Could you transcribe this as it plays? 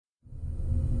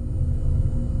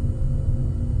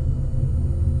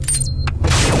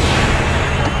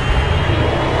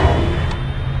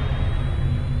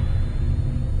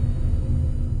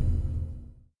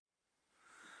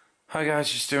Hi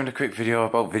guys, just doing a quick video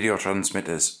about video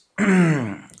transmitters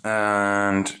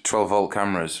and 12 volt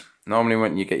cameras. Normally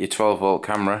when you get your 12 volt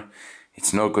camera,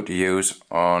 it's no good to use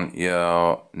on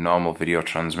your normal video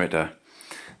transmitter.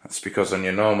 That's because on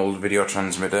your normal video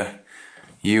transmitter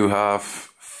you have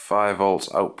 5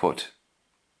 volts output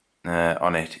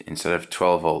on it instead of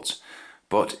 12 volts.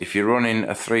 But if you're running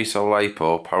a 3-cell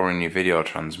LiPo powering your video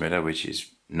transmitter, which is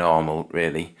normal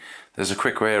really, there's a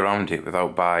quick way around it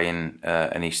without buying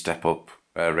any step up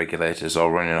regulators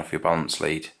or running off your balance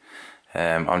lead.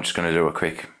 I'm just going to do a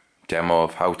quick demo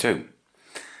of how to.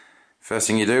 First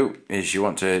thing you do is you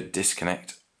want to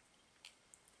disconnect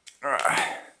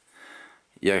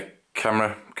your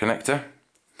camera connector.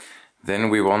 Then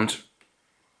we want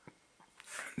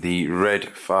the red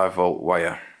 5 volt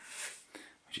wire,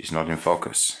 which is not in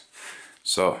focus.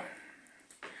 So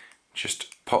just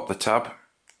pop the tab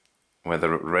where the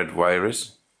red wire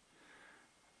is,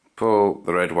 pull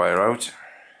the red wire out,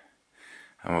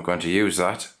 and we're going to use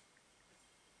that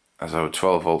as our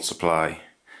 12 volt supply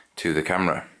to the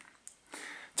camera.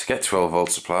 To get 12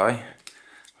 volt supply,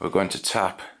 we're going to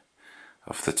tap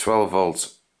off the 12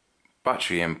 volt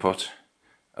battery input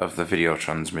of the video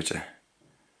transmitter.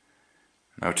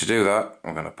 Now to do that,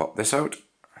 I'm going to pop this out.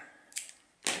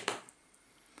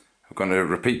 We're going to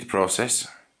repeat the process.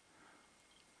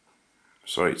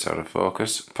 Sorry, it's out of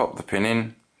focus. Pop the pin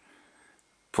in,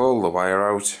 pull the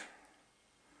wire out,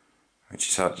 which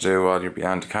is hard to do while you're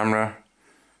behind the camera.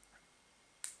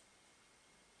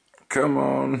 Come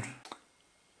on.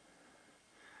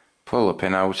 Pull the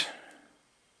pin out,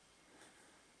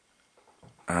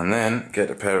 and then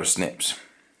get a pair of snips.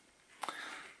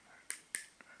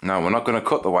 Now we're not going to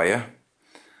cut the wire.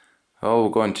 All we're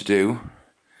going to do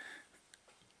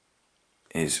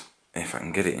is, if I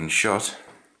can get it in shot,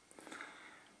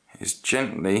 is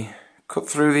gently cut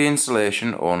through the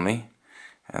insulation only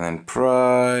and then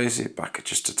prise it back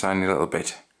just a tiny little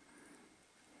bit.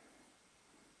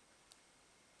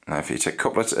 Now if you take a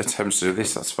couple of attempts to do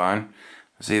this, that's fine.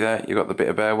 See there, you've got the bit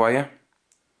of bare wire.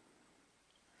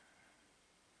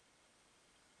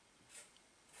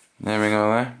 There we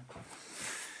go there.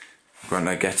 I'm going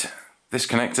to get this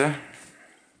connector.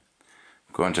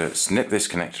 I'm going to snip this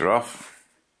connector off.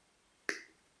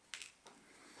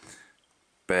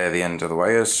 Bare the end of the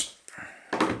wires,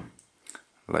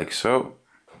 like so.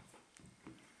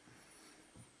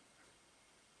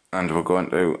 And we're going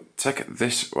to take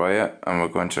this wire and we're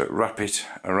going to wrap it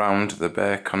around the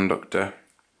bare conductor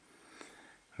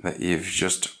that you've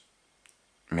just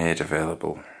made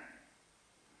available.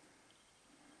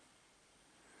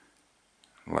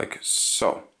 Like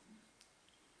so.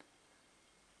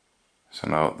 So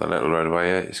now the little red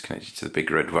wire is connected to the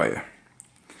big red wire.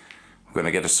 We're going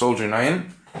to get a soldering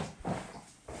iron,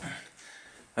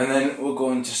 and then we're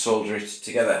going to solder it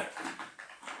together.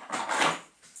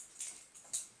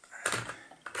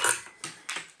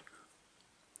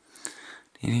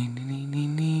 There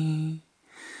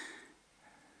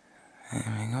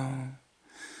we go.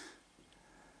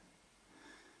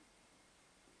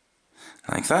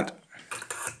 Like that.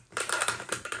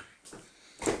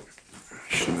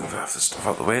 Should move half the stuff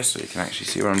out of the way so you can actually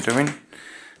see what I'm doing.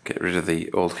 Get rid of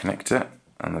the old connector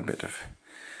and the bit of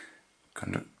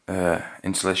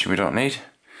insulation we don't need.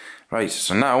 Right,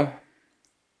 so now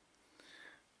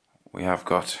we have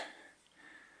got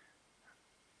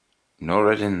no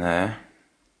red in there.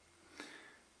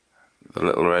 The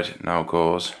little red now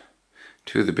goes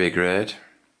to the big red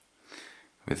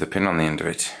with the pin on the end of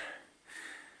it.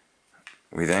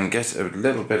 We then get a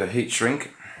little bit of heat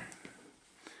shrink,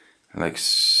 like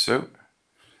so.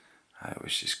 I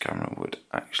wish this camera would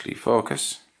actually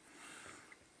focus.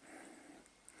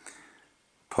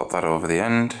 Pop that over the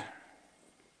end.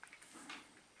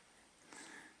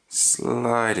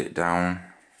 Slide it down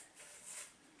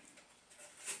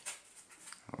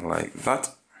like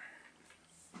that.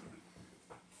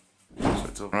 So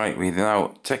it's right, we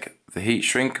now take the heat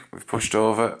shrink we've pushed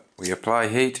over, we apply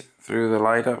heat through the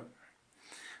lighter.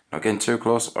 Not getting too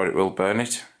close or it will burn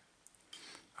it.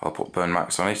 I'll put burn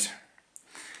marks on it.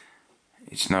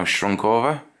 It's now shrunk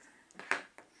over.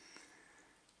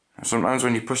 Sometimes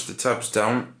when you push the tabs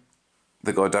down,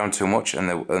 they go down too much and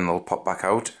they'll pop back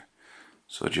out.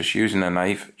 So just using a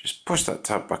knife, just push that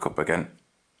tab back up again,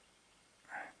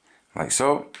 like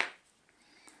so.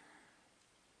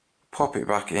 Pop it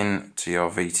back in to your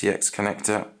VTX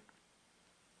connector.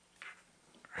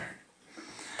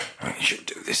 Right, you should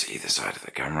do this either side of the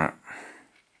camera.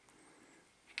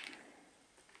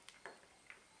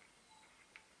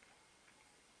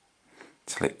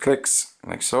 Till it clicks,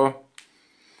 like so.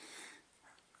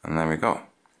 And there we go.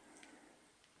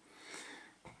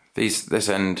 This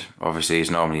end obviously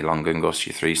is normally longer and goes to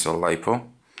your 3-cell LiPo.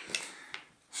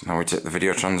 So now we take the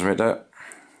video transmitter,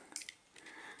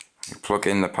 we plug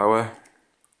in the power,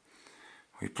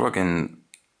 we plug in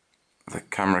the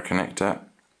camera connector,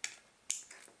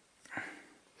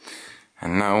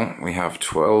 and now we have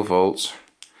 12 volts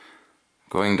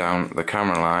going down the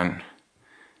camera line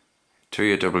to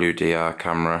your WDR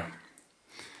camera,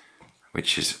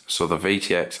 which is, so the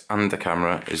VTX and the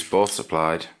camera is both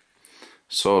supplied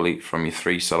solely from your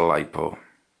 3-cell LiPo.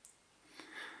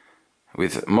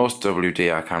 With most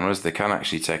WDR cameras, they can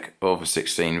actually take over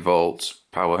 16 volts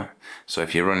power, so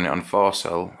if you're running it on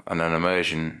 4-cell and an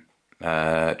immersion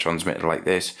transmitter like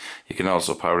this, you can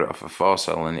also power it off a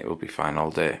 4-cell and it will be fine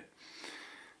all day.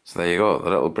 So there you go, the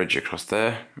little bridge across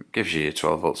there gives you your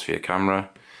 12 volts for your camera,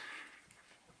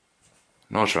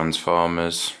 no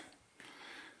transformers,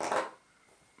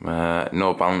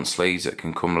 no balance leads that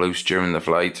can come loose during the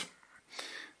flight.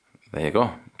 There you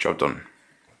go, job done.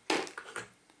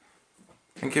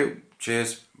 Thank you,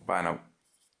 cheers, bye now.